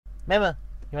Moo-moo, you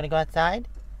want to go outside?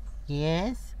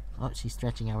 Yes? Oh, she's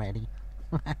stretching already.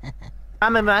 Come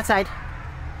on, Moo-moo, outside.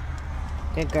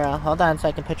 Good girl. Hold on so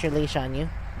I can put your leash on you.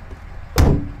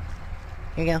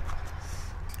 Here you go.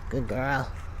 Good girl.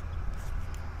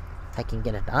 If I can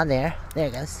get it on there. There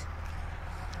it goes.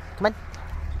 Come on.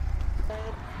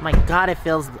 Oh my God, it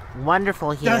feels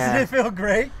wonderful here. Doesn't it feel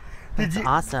great? That's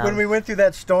awesome. When we went through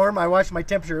that storm, I watched my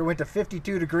temperature. It went to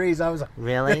 52 degrees. I was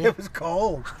really? It was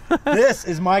cold. This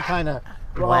is my kind of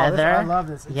weather. I love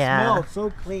this. It smells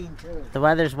so clean too. The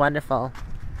weather's wonderful.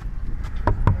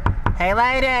 Hey,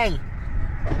 lady.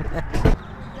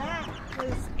 That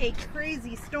was a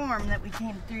crazy storm that we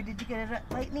came through. Did you get it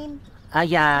lightning?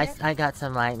 Yeah, I got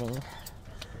some lightning.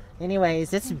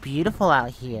 Anyways, it's beautiful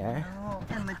out here.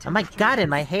 Oh my God, in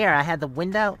my hair, I had the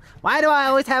window. Why do I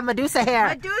always have Medusa hair?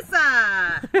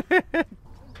 Medusa!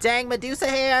 Dang Medusa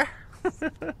hair.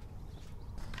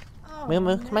 Oh,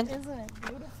 Moo-moo, come on. Isn't it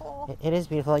beautiful? It is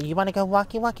beautiful. You want to go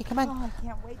walkie-walkie? Come on. Oh, I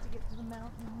can't wait to get to the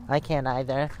mountain. I can't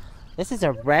either. This is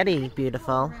already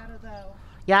beautiful. Colorado, though.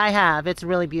 Yeah, I have. It's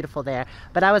really beautiful there.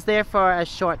 But I was there for a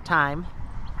short time.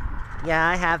 Yeah,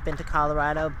 I have been to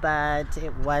Colorado, but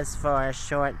it was for a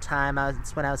short time.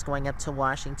 It's when I was going up to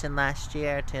Washington last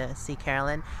year to see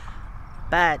Carolyn.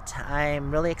 But I'm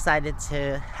really excited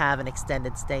to have an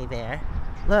extended stay there.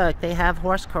 Look, they have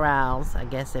horse corrals, I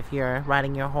guess, if you're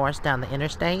riding your horse down the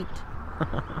interstate.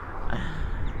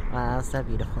 Wow, so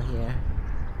beautiful here.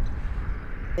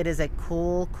 It is a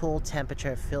cool, cool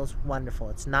temperature. It feels wonderful.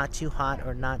 It's not too hot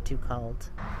or not too cold.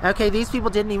 Okay, these people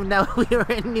didn't even know we were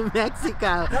in New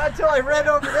Mexico. Not until I read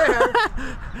over there.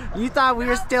 You thought we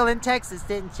were still in Texas,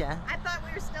 didn't you? I thought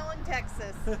we were still in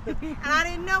Texas. And I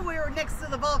didn't know we were next to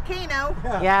the volcano.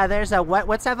 Yeah, there's a,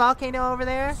 what's that volcano over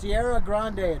there? Sierra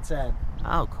Grande, it said.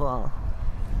 Oh, cool.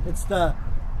 It's the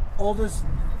oldest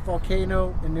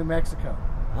volcano in New Mexico.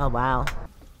 Oh, wow.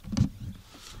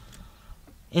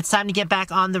 It's time to get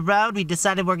back on the road. We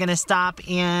decided we're going to stop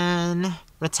in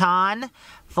Raton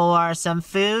for some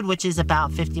food, which is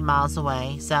about 50 miles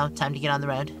away. So, time to get on the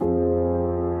road.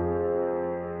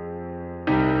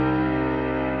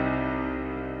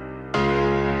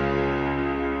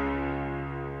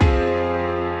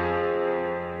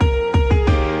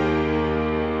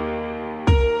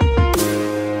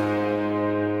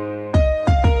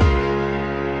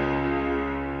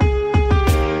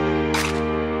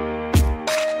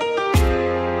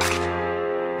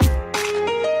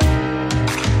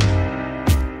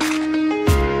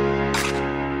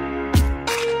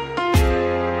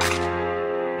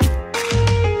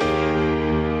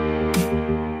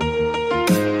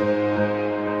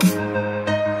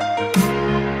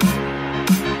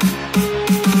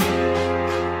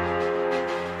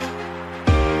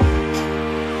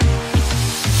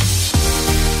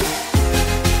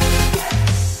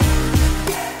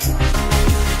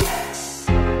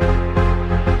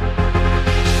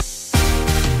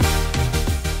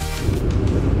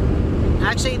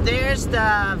 Actually, there's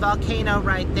the volcano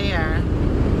right there,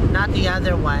 not the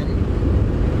other one.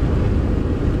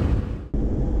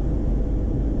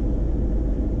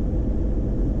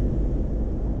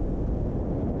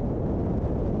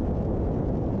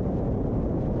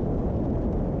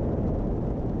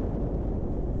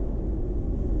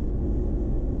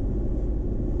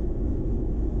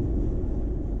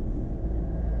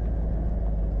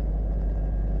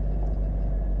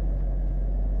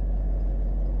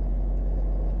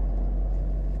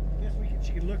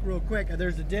 She could look real quick.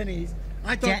 There's the Denny's.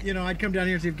 I thought, you know, I'd come down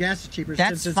here and see if gas is cheaper. That's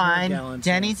since it's fine. gallons,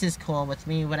 Denny's is cool with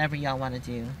me, whatever y'all want to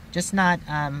do. Just not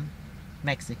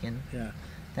Mexican. Yeah.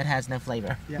 That has no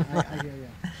flavor. Yeah, I hear you.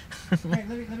 Hey,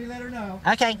 let me let her know.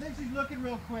 Okay. I think she's looking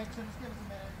real quick, so just give us a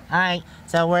minute. Alright,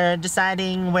 so we're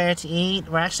deciding where to eat.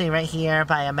 We're actually right here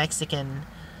by a Mexican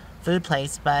food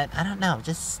place, but I don't know,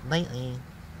 just lately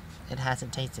it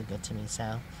hasn't tasted good to me,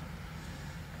 so.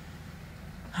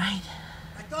 Alright.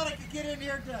 I thought I could get in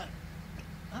here to,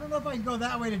 I don't know if I can go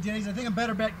that way to Denny's. I think I'm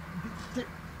better back.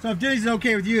 So if Denny's is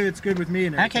okay with you, it's good with me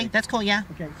and everything. Okay, that's cool, yeah.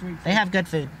 Okay, sweet. They have good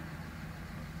food.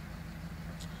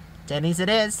 Denny's it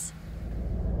is.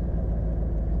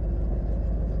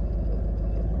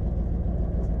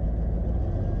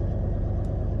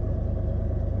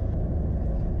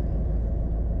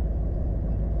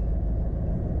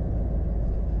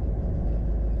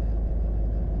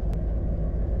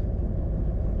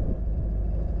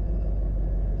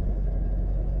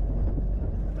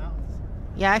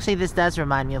 Yeah, actually this does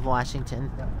remind me of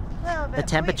Washington. No, but The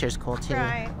temperature's cool too.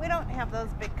 Right. We don't have those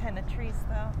big kind of trees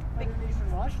though. Big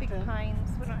pines.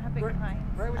 We don't have big pines.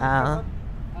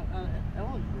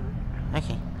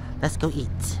 Okay, let's go eat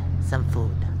some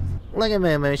food. Look at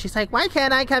Moo-moo. She's like, why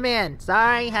can't I come in?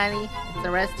 Sorry, honey. It's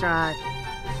a restaurant.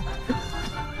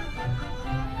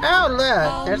 Oh,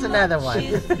 look. There's another one.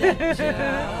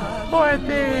 Poor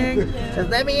thing. Just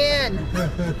let me in.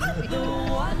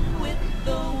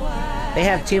 They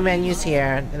have 2 menus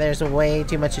here. There's way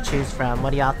too much to choose from. What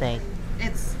do y'all think?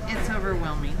 It's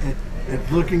overwhelming.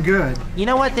 It's looking good. You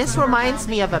know what? This reminds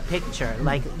me of a picture.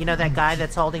 Like, you know that guy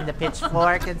that's holding the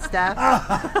pitchfork and stuff?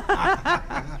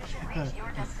 Reach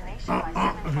your destination by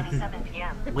 7:27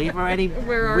 p.m. We've already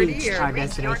reached here. our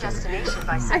Reach your destination. destination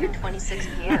by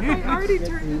 7:26 p.m. I already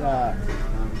turned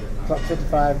Club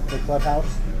 55, the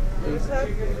clubhouse. Please.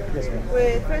 Yes, ma'am.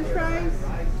 With French fries.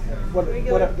 What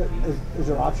is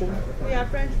there option? Yeah,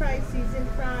 French fries, seasoned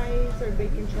fries, or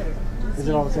bacon cheddar. Is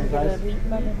it all the same price?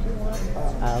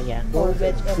 Oh, yeah. Or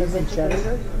seasoned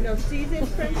cheddar? No, seasoned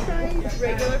French fries,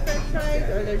 regular French fries,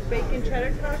 or there's bacon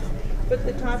cheddar tots, but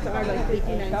the tots are like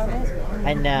 59 cents. I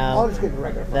I'll know. just get the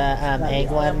regular. The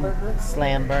egg one,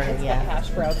 slam burger, yeah. hash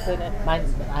browns in it.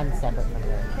 I'm separate from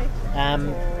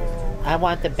that. I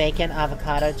want the bacon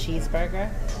avocado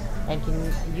cheeseburger. And can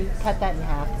you cut that in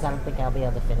half because I don't think I'll be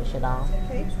able to finish it all.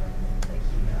 Okay.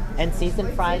 And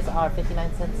seasoned fries are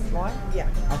 59 cents more? Yeah,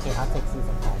 Okay, I'll take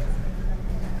seasoned fries.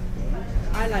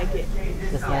 I like it.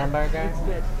 The slam burger? It's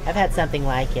good. I've had something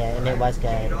like it and it was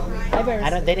good.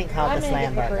 They didn't call it the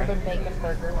slam burger. Bourbon bacon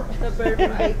burger. The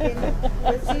bourbon bacon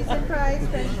with seasoned fries,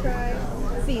 French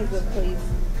fries. Seasoned,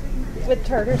 please. With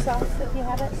tartar sauce, if you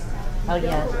have it. Oh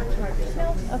yeah.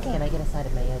 No? Okay. Can I get a side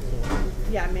of mayo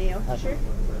too? Yeah, mayo. Okay. Sure.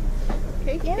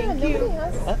 Okay, Yeah, thank nobody you.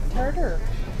 has Oh. tartar.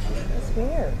 That's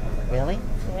weird. Really?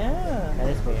 Yeah. That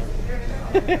is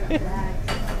weird.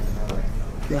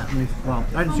 Yeah, well,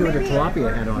 I didn't see what the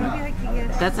tilapia had on it.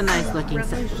 That's a nice looking.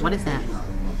 What is that?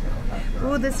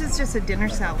 Oh, this is just a dinner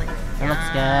salad. It looks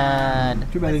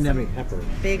good. Too bad he didn't have any pepper.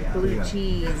 Big blue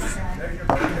cheese.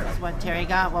 That's what Terry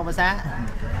got. What was that?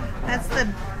 That's the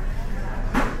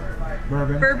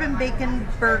Bourbon. bourbon bacon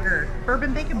burger.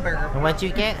 Bourbon bacon burger. And what'd you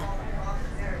get?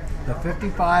 The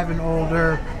 55 and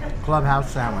older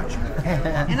clubhouse sandwich.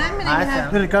 And I'm gonna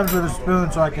Awesome. Then it comes with a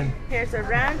spoon so I can... Here's a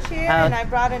ranch here, Oh. and I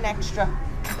brought an extra.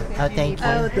 Oh, thank you.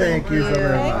 Oh, Thank you so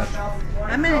very much.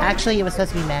 I'm gonna Actually, it was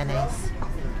supposed to be mayonnaise.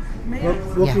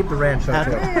 We'll Yeah. keep the ranch though,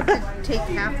 too. have to take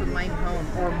half of mine home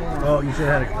or more. Oh, you should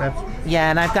have had a... That's, Yeah,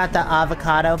 and I've got the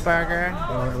avocado burger.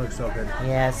 oh, it looks so good.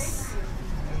 Yes.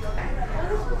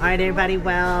 Alright everybody,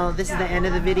 well, this is the end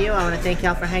of the video. I want to thank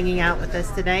y'all for hanging out with us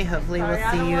today. Hopefully we'll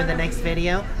see you in the next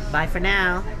video. Bye for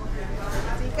now.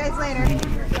 See you guys later.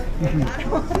 I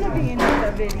don't want to be in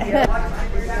the video.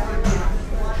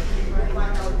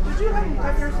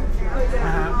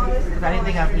 I didn't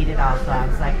think I'd eat it all, so I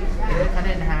was like, if you cut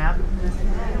it in half.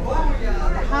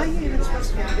 How are you even supposed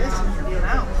to get this and get it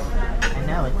out? I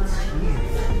know, it's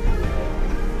huge.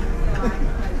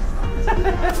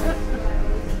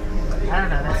 I don't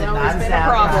know, that's a always been a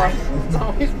problem. It's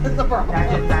always been the problem.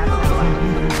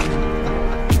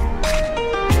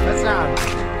 That's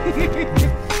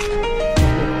not.